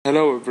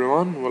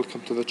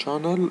welcome to the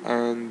channel,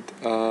 and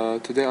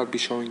today I'll be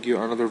showing you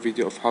another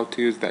video of how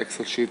to use the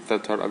Excel sheets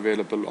that are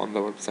available on the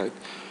website.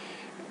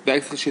 The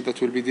Excel sheet that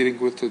we'll be dealing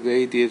with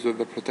today deals with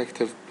the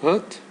protective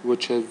put,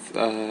 which is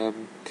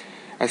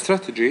a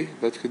strategy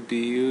that could be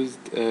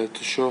used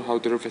to show how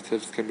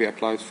derivatives can be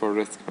applied for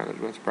risk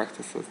management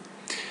practices.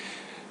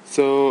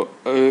 So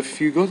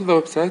if you go to the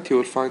website, you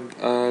will find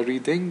a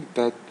reading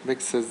that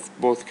mixes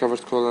both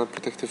covered call and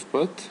protective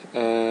put.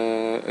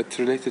 It's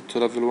related to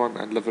level 1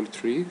 and level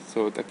 3,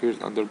 so it appears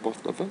under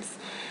both levels.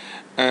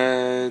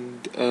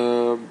 And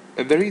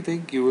in the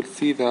reading, you will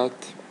see that,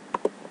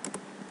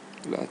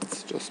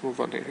 let's just move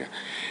on here.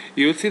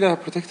 You will see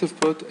that protective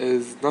put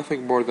is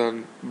nothing more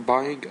than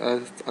buying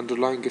an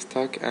underlying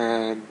stock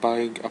and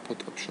buying a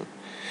put option.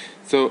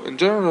 So in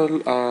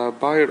general, a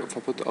buyer of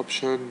a put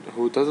option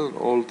who doesn't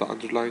hold the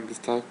underlying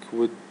stock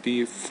would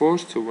be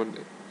forced to,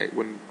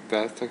 when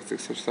the stock is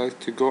exercised,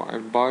 to go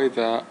and buy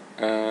the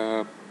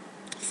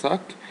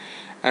stock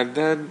and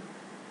then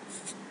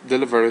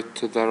deliver it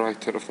to the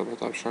writer of the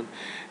put option.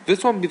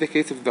 This won't be the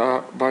case if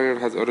the buyer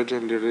has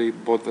originally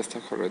bought the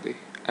stock already.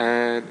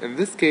 And in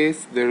this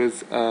case, there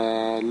is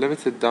a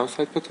limited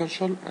downside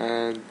potential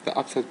and the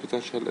upside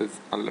potential is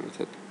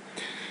unlimited.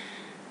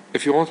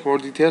 If you want more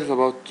details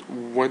about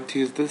when to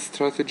use this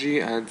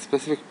strategy and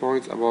specific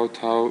points about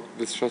how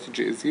the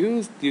strategy is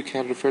used, you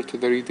can refer to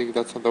the reading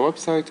that's on the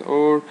website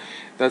or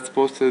that's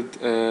posted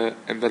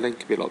in the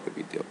link below the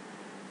video.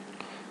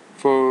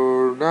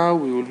 For now,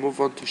 we will move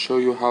on to show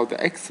you how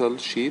the Excel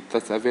sheet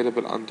that's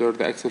available under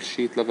the Excel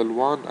sheet level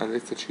 1 and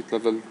Excel sheet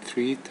level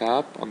 3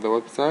 tab on the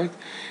website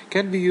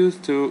can be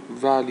used to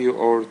value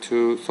or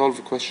to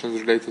solve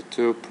questions related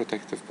to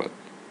protective put.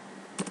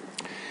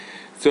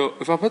 So,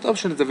 if a put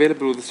option is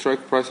available with a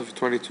strike price of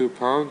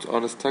 £22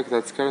 on a stock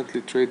that's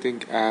currently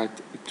trading at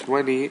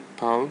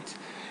 £20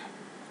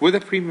 with a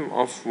premium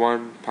of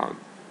 £1,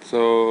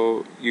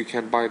 so you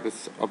can buy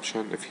this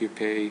option if you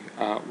pay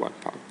 £1.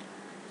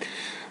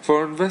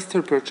 For an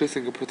investor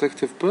purchasing a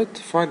protective put,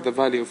 find the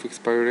value of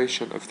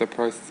expiration if the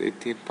price is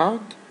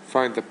 £18,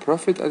 find the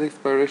profit at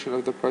expiration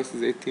if the price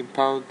is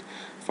 £18,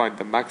 find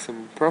the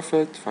maximum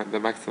profit, find the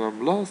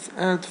maximum loss,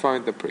 and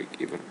find the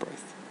break-even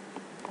price.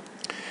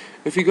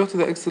 If you go to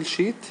the Excel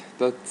sheet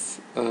that's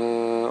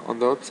on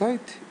the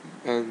website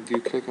and you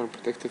click on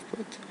protective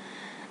put,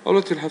 all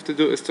what you'll have to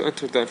do is to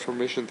enter the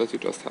information that you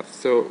just have.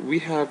 So we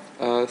have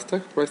a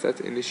stock price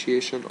at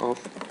initiation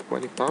of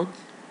 £20.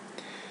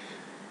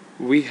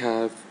 We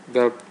have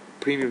the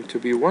premium to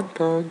be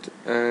 £1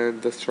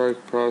 and the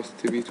strike price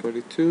to be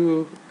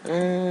 22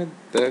 and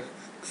the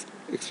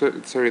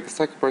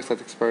stock price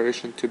at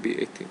expiration to be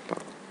 £18.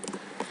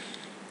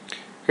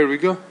 Here we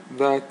go.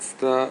 That's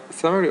the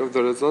summary of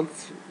the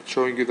results,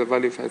 showing you the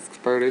value of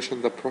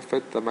expiration, the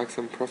profit, the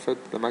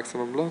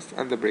maximum loss,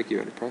 and the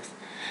break-even price.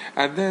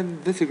 And then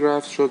this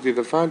graph shows you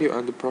the value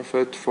and the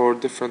profit for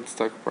different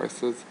stock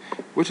prices,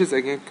 which is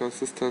again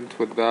consistent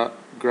with the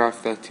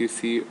graph that you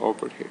see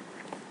over here.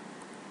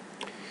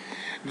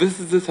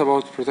 This is it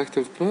about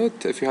protective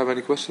put. If you have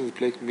any questions,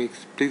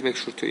 please make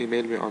sure to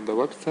email me on the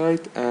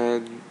website,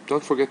 and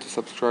don't forget to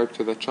subscribe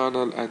to the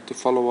channel and to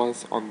follow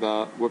us on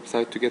the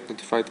website to get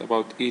notified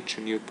about each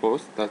new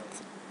post that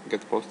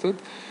gets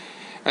posted.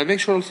 And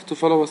make sure also to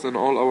follow us on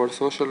all our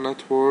social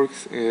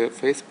networks,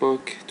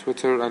 Facebook,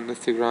 Twitter, and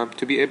Instagram,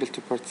 to be able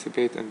to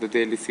participate in the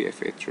daily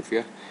CFA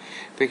trivia.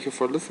 Thank you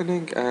for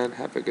listening and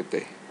have a good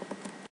day.